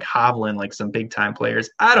in there with like Hovland, like some big time players.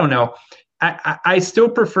 I don't know. I still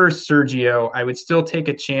prefer Sergio. I would still take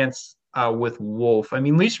a chance with Wolf. I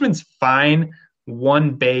mean, Leishman's fine.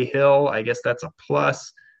 1 Bay Hill, I guess that's a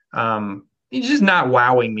plus. He's just not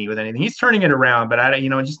wowing me with anything. He's turning it around, but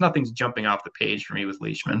just nothing's jumping off the page for me with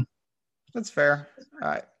Leishman. That's fair.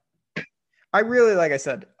 I really, like I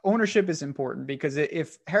said, ownership is important because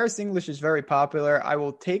if Harris English is very popular, I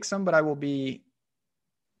will take some, but I will be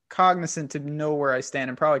cognizant to know where I stand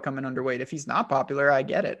and probably come in underweight. If he's not popular, I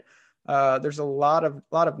get it. There's a lot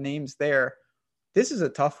of names there. This is a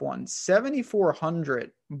tough one.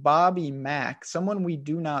 7,400, Bobby Mack, someone we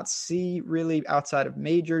do not see really outside of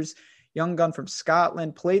majors. Young gun from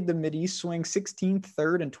Scotland, played the Mid-East swing, 16th,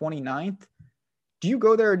 3rd, and 29th. Do you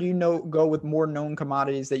go there, or do you go with more known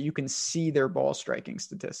commodities that you can see their ball striking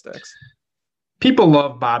statistics? People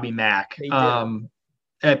love Bobby Mack.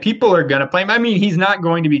 People are going to play him. I mean, he's not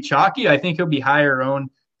going to be chalky. I think he'll be higher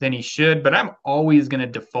owned than he should, but I'm always going to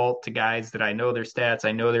default to guys that I know their stats,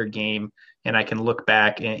 I know their game, and I can look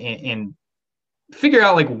back and figure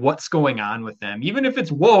out like what's going on with them. Even if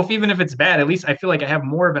it's Wolf, even if it's bad, at least I feel like I have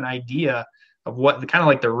more of an idea of what kind of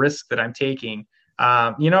like the risk that I'm taking.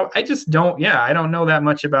 I just don't, I don't know that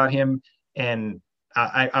much about him, and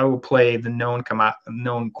I will play the known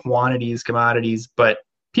commodities, but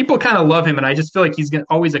people kind of love him, and I just feel like he's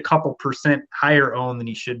always a couple percent higher owned than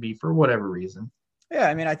he should be for whatever reason. Yeah,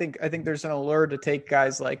 I mean, I think there's an allure to take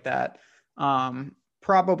guys like that.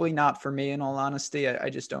 Probably not for me, in all honesty.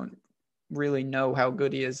 I just don't really know how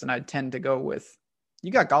good he is, and I tend to go with,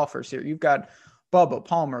 you got golfers here. You've got Bubba,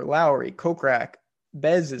 Palmer, Lowry, Kokrak,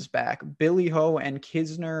 Bez is back, Billy Ho, and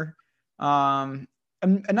Kisner. A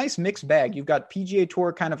nice mixed bag. You've got PGA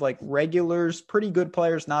Tour kind of like regulars, pretty good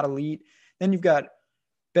players, not elite. Then you've got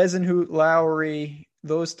Bezenhout, Lowry,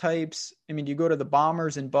 those types. I mean, you go to the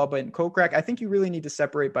Bombers and Bubba and Kokrak. I think you really need to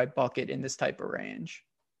separate by bucket in this type of range.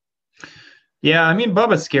 Yeah, I mean,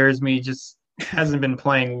 Bubba scares me. Just hasn't been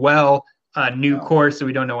playing well. New course that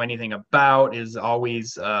we don't know anything about is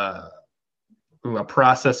always a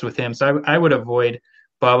process with him. So I would avoid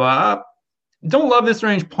Bubba. Don't love this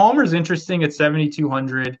range. Palmer's interesting at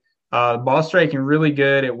 7,200. Ball striking really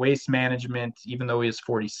good at waste management, even though he was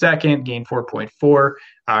 42nd, gained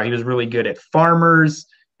 4.4. He was really good at Farmers.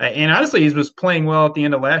 And honestly, he was playing well at the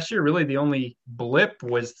end of last year. Really, the only blip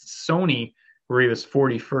was Sony, where he was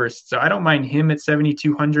 41st. So I don't mind him at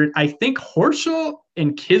 7,200. I think Horschel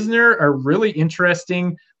and Kisner are really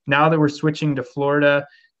interesting now that we're switching to Florida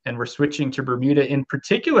and we're switching to Bermuda. In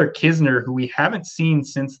particular, Kisner, who we haven't seen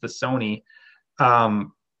since the Sony.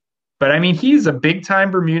 But I mean, he's a big time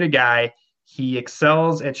Bermuda guy. He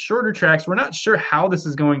excels at shorter tracks. We're not sure how this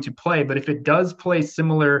is going to play, but if it does play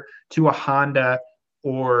similar to a Honda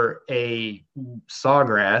or a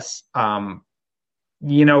Sawgrass,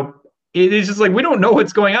 it is just like we don't know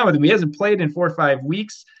what's going on with him. He hasn't played in 4 or 5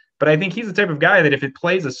 weeks, but I think he's the type of guy that if it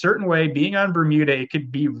plays a certain way, being on Bermuda, it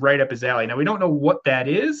could be right up his alley. Now, we don't know what that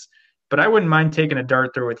is, but I wouldn't mind taking a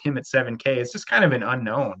dart throw with him at 7K. It's just kind of an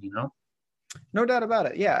unknown, No doubt about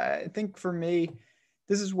it. Yeah, I think for me,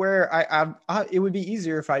 this is where it would be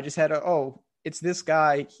easier if I just had it's this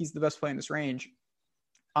guy. He's the best player in this range.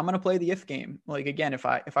 I'm going to play the if game. Like, again, if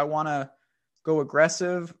I want to go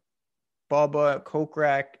aggressive, Bubba,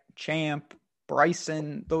 Kokrak, Champ,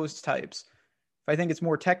 Bryson, those types. If I think it's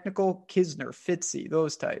more technical, Kisner, Fitzy,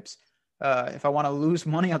 those types. If I want to lose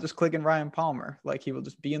money, I'll just click in Ryan Palmer. Like, he will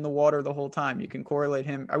just be in the water the whole time. You can correlate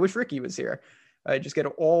him. I wish Ricky was here. Just get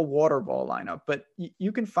an all water ball lineup. But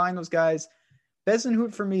you can find those guys.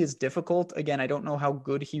 Bezenhout for me is difficult. Again, I don't know how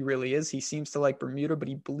good he really is. He seems to like Bermuda, but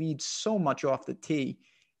he bleeds so much off the tee.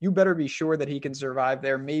 You better be sure that he can survive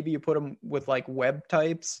there. Maybe you put him with like web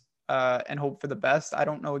types and hope for the best. I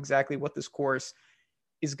don't know exactly what this course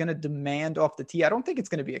is going to demand off the tee. I don't think it's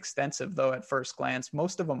going to be extensive, though, at first glance.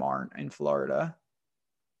 Most of them aren't in Florida.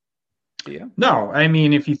 Do you? No, I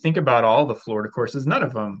mean, if you think about all the Florida courses, none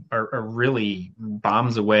of them are really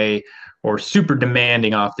bombs away or super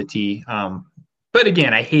demanding off the tee. But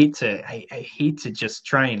again, I hate to just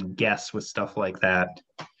try and guess with stuff like that.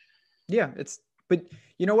 Yeah, but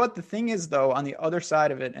you know what? The thing is, though, on the other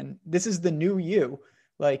side of it, and this is the new you,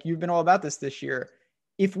 like you've been all about this year.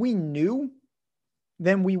 If we knew,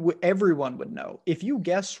 then everyone would know. If you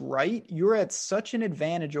guess right, you're at such an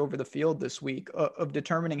advantage over the field this week of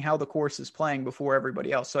determining how the course is playing before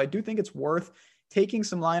everybody else. So I do think it's worth taking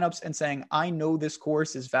some lineups and saying, I know this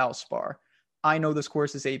course is Valspar. I know this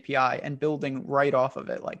course is API, and building right off of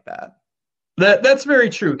it like that. That's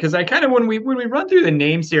very true, because I kind of when we run through the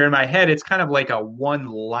names here in my head, it's kind of like a one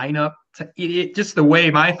lineup. Just the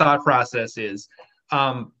way my thought process is.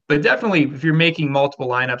 But definitely, if you're making multiple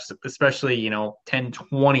lineups, especially 10,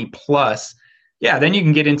 20 plus, yeah, then you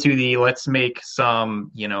can get into the let's make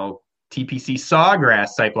some TPC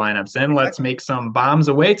Sawgrass type lineups, and let's make some bombs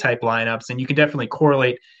away type lineups, and you can definitely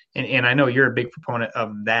correlate. And I know you're a big proponent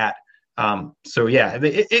of that. So yeah,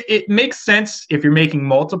 it makes sense if you're making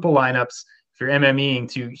multiple lineups, if you're MMEing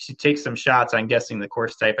to take some shots on guessing the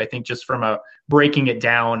course type. I think just from breaking it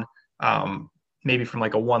down, maybe from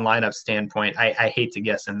like a one lineup standpoint, I hate to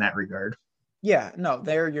guess in that regard. Yeah, no,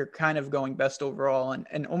 there you're kind of going best overall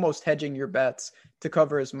and almost hedging your bets to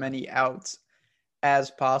cover as many outs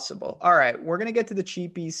as possible. All right, we're going to get to the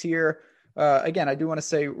cheapies here. Again, I do want to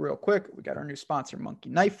say real quick, we got our new sponsor, Monkey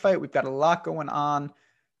Knife Fight. We've got a lot going on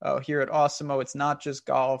here at Awesemo. It's not just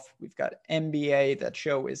golf. We've got NBA. That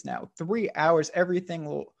show is now 3 hours. Everything,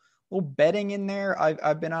 little betting in there.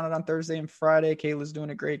 I've been on it on Thursday and Friday. Kayla's doing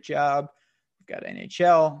a great job. We've got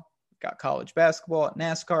NHL. We've got college basketball,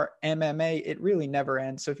 NASCAR, MMA. It really never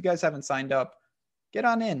ends. So if you guys haven't signed up, get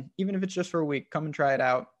on in. Even if it's just for a week, come and try it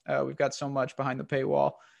out. We've got so much behind the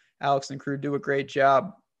paywall. Alex and crew do a great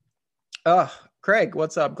job. Craig,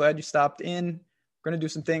 what's up? Glad you stopped in. We're going to do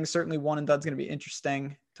some things. Certainly one and done's going to be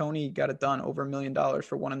interesting. Tony got it done, over $1 million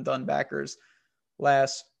for one and done backers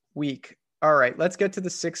last week. All right, let's get to the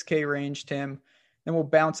 6K range, Tim. Then we'll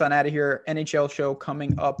bounce on out of here. NHL show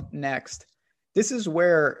coming up next. This is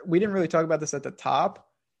where we didn't really talk about this at the top.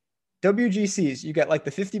 WGCs, you get like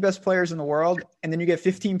the 50 best players in the world, and then you get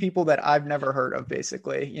 15 people that I've never heard of,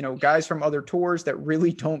 basically. Guys from other tours that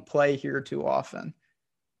really don't play here too often.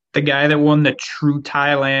 The guy that won the True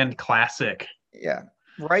Thailand Classic. Yeah,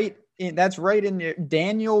 right. That's right in there.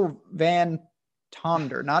 Daniel Van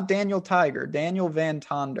Tonder, not Daniel Tiger, Daniel Van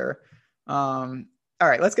Tonder. All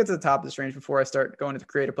right, let's get to the top of this range before I start going to the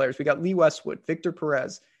creative players. We got Lee Westwood, Victor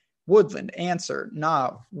Perez, Woodland, Answer,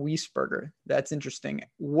 Nav, Wiesberger. That's interesting.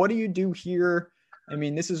 What do you do here? I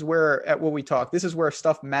mean, this is where, at what we talk, this is where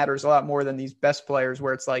stuff matters a lot more than these best players,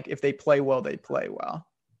 where it's like, if they play well, they play well.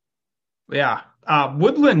 Yeah.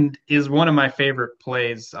 Woodland is one of my favorite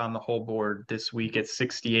plays on the whole board this week at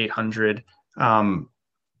 6,800.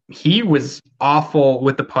 He was awful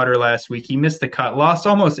with the putter last week. He missed the cut, lost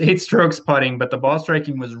almost 8 strokes putting, but the ball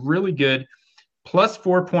striking was really good, plus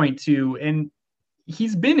 4.2. And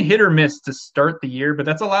he's been hit or miss to start the year, but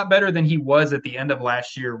that's a lot better than he was at the end of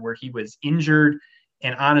last year where he was injured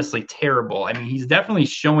and honestly terrible. I mean, he's definitely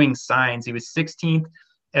showing signs. He was 16th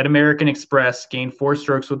at American Express, gained 4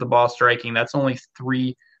 strokes with the ball striking. That's only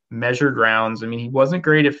 3 measured rounds. I mean, he wasn't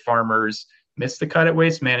great at Farmers, missed the cut at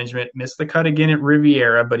Waste Management, missed the cut again at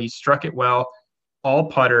Riviera, but he struck it well, all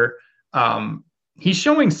putter. He's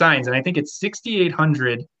showing signs, and I think it's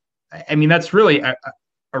 6,800. I mean, that's really a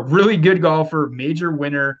really good golfer, major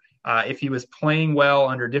winner. If he was playing well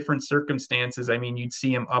under different circumstances, I mean, you'd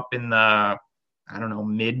see him up in the, I don't know,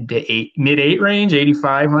 mid 8 range,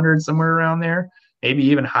 8,500, somewhere around there, maybe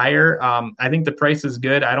even higher. I think the price is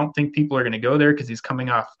good. I don't think people are going to go there because he's coming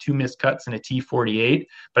off 2 missed cuts and a T48.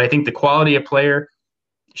 But I think the quality of player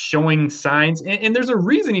showing signs, and there's a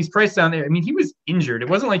reason he's priced down there. I mean, he was injured. It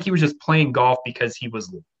wasn't like he was just playing golf because he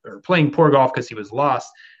was, or playing poor golf because he was lost.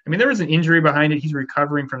 I mean, there was an injury behind it. He's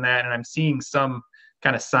recovering from that, and I'm seeing some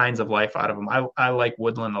kind of signs of life out of him. I like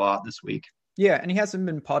Woodland a lot this week. Yeah, and he hasn't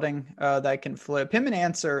been putting that can flip. Him and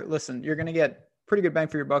Answer, listen, you're going to get pretty good bang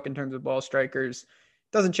for your buck in terms of ball strikers.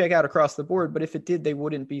 Doesn't check out across the board, but if it did, they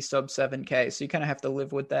wouldn't be sub 7K. So you kind of have to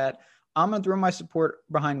live with that. I'm going to throw my support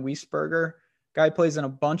behind Wiesberger. Guy plays in a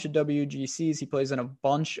bunch of WGCs. He plays in a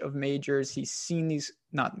bunch of majors. He's seen these,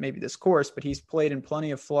 not maybe this course, but he's played in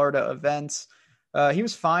plenty of Florida events. He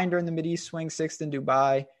was fine during the Mideast swing, 6th in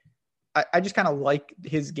Dubai. I just kind of like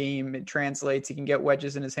his game. It translates. He can get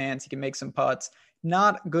wedges in his hands. He can make some putts.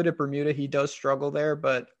 Not good at Bermuda. He does struggle there,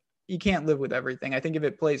 but you can't live with everything. I think if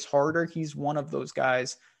it plays harder, he's one of those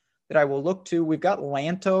guys that I will look to. We've got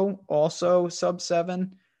Lanto also sub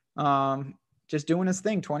 7. Just doing his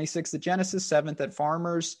thing, 26th at Genesis, 7th at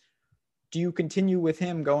Farmers. Do you continue with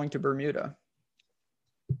him going to Bermuda?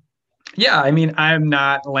 Yeah, I mean, I'm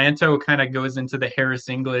not. Lanto kind of goes into the Harris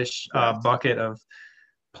English bucket of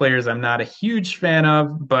players I'm not a huge fan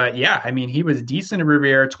of. But yeah, I mean, he was decent at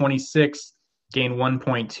Riviera, 26, gained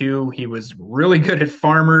 1.2. He was really good at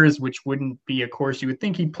Farmers, which wouldn't be a course you would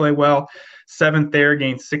think he'd play well. 7th there,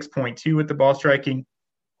 gained 6.2 with the ball striking.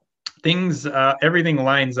 Everything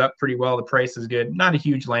lines up pretty well. The price is good. Not a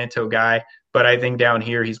huge Lanto guy, but I think down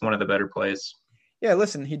here he's one of the better plays. Yeah,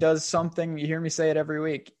 listen, he does something. You hear me say it every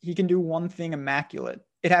week. He can do one thing immaculate.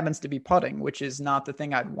 It happens to be putting, which is not the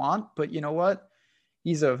thing I'd want. But you know what?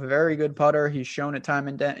 He's a very good putter. He's shown it time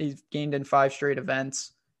and he's gained in 5 straight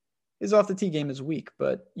events. His off the tee game is weak,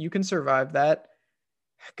 but you can survive that.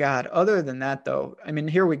 God, other than that, though, I mean,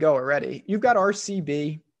 here we go already. You've got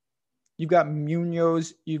RCB. You've got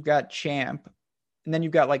Munoz, you've got Champ, and then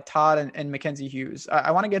you've got like Todd and Mackenzie Hughes.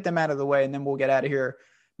 I want to get them out of the way, and then we'll get out of here,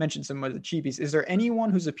 mention some of the cheapies. Is there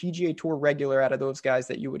anyone who's a PGA Tour regular out of those guys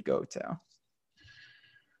that you would go to?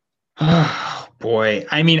 Oh, boy.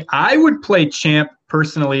 I mean, I would play Champ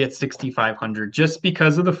personally at 6,500 just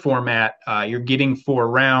because of the format. You're getting 4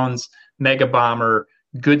 rounds, mega bomber,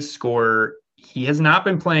 good scorer. He has not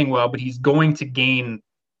been playing well, but he's going to gain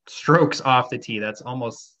strokes off the tee. That's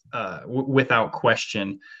almost without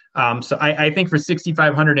question. So I think for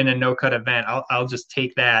 6,500 in a no-cut event, I'll just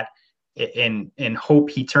take that and hope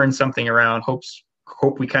he turns something around.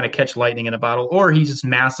 Hope we kind of catch lightning in a bottle, or he just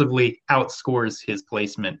massively outscores his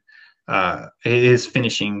placement, his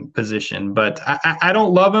finishing position. But I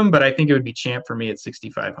don't love him, but I think it would be Champ for me at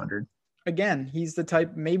 6,500. Again, he's the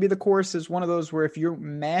type, maybe the course is one of those where if you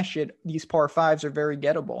mash it, these par 5s are very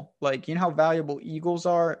gettable. Like, you know how valuable Eagles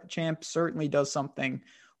are? Champ certainly does something,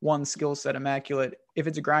 one skill set immaculate. If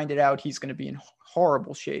it's grinded out, he's going to be in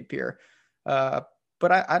horrible shape here.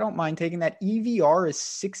 But I don't mind taking that. EVR is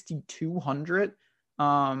 6,200.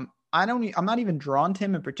 I'm not even drawn to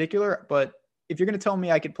him in particular, but if you're going to tell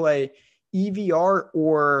me I could play EVR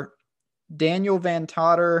or Daniel Van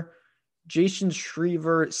Totter, Jason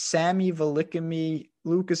Shriver, Sammy Velikami,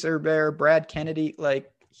 Lucas Herbert, Brad Kennedy, like,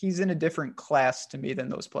 he's in a different class to me than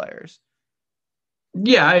those players.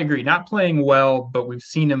 Yeah, I agree. Not playing well, but we've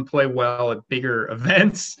seen him play well at bigger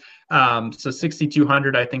events. So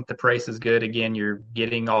 6,200, I think the price is good. Again, you're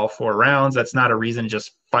getting all 4 rounds. That's not a reason to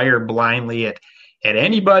just fire blindly at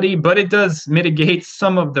anybody, but it does mitigate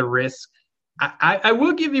some of the risk. I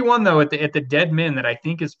will give you one, though, at the dead min that I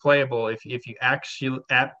think is playable if you actually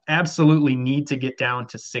absolutely need to get down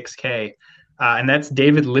to 6K, and that's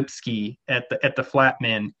David Lipsky at the flat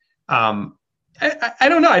min. I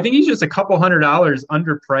don't know. I think he's just a couple $100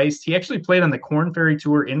 underpriced. He actually played on the Korn Ferry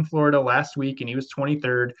Tour in Florida last week, and he was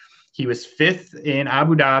 23rd. He was 5th in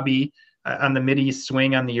Abu Dhabi on the Mideast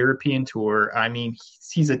swing on the European Tour. I mean,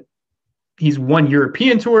 he's won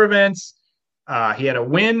European Tour events. He had a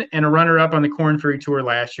win and a runner-up on the Korn Ferry Tour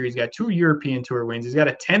last year. He's got 2 European Tour wins. He's got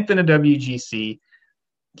a 10th in a WGC.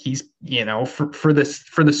 he's, for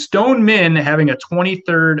the Stone Min having a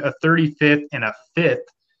 23rd, a 35th, and a 5th,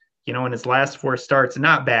 in his last 4 starts,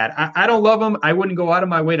 not bad. I don't love him. I wouldn't go out of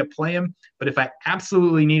my way to play him, but if I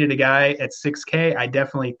absolutely needed a guy at 6K, I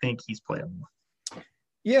definitely think he's playable.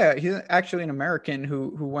 Yeah, he's actually an American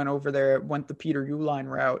who went the Peter Uihlein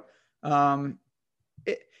route.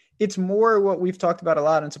 It's more what we've talked about a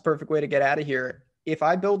lot, and it's a perfect way to get out of here. If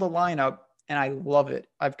I build a lineup and I love it,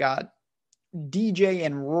 I've got DJ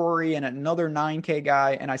and Rory and another 9K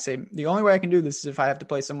guy, and I say the only way I can do this is if I have to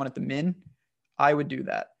play someone at the min, I would do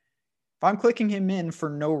that. If I'm clicking him in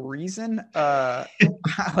for no reason,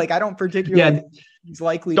 like I don't particularly think he's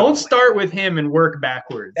likely. Don't start with him and work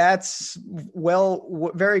backwards. That's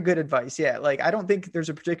very good advice. Yeah, like I don't think there's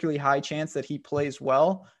a particularly high chance that he plays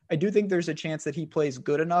well. I do think there's a chance that he plays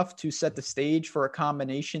good enough to set the stage for a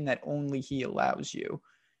combination that only he allows you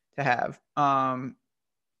to have. Friend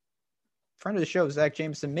of the show, Zach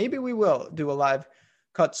Jameson. Maybe we will do a live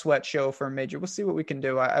cut sweat show for a major. We'll see what we can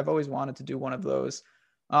do. I've always wanted to do one of those.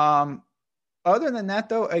 Other than that,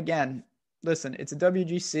 though, again, listen, it's a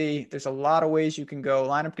WGC. There's a lot of ways you can go.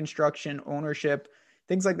 Lineup construction, ownership,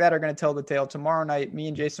 things like that are going to tell the tale. Tomorrow night, me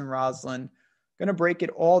and Jason Roslin going to break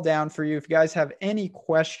it all down for you. If you guys have any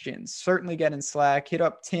questions, certainly get in Slack. Hit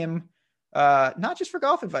up Tim, not just for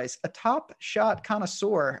golf advice, a top shot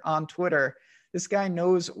connoisseur on Twitter. This guy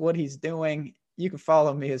knows what he's doing. You can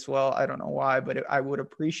follow me as well. I don't know why, but I would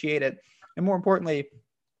appreciate it. And more importantly,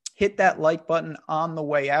 hit that like button on the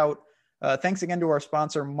way out. Thanks again to our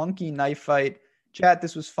sponsor, Monkey Knife Fight. Chat,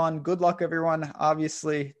 this was fun. Good luck, everyone.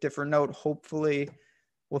 Obviously, different note. Hopefully,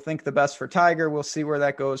 we'll think the best for Tiger. We'll see where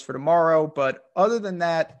that goes for tomorrow. But other than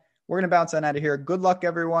that, we're going to bounce on out of here. Good luck,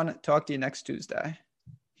 everyone. Talk to you next Tuesday.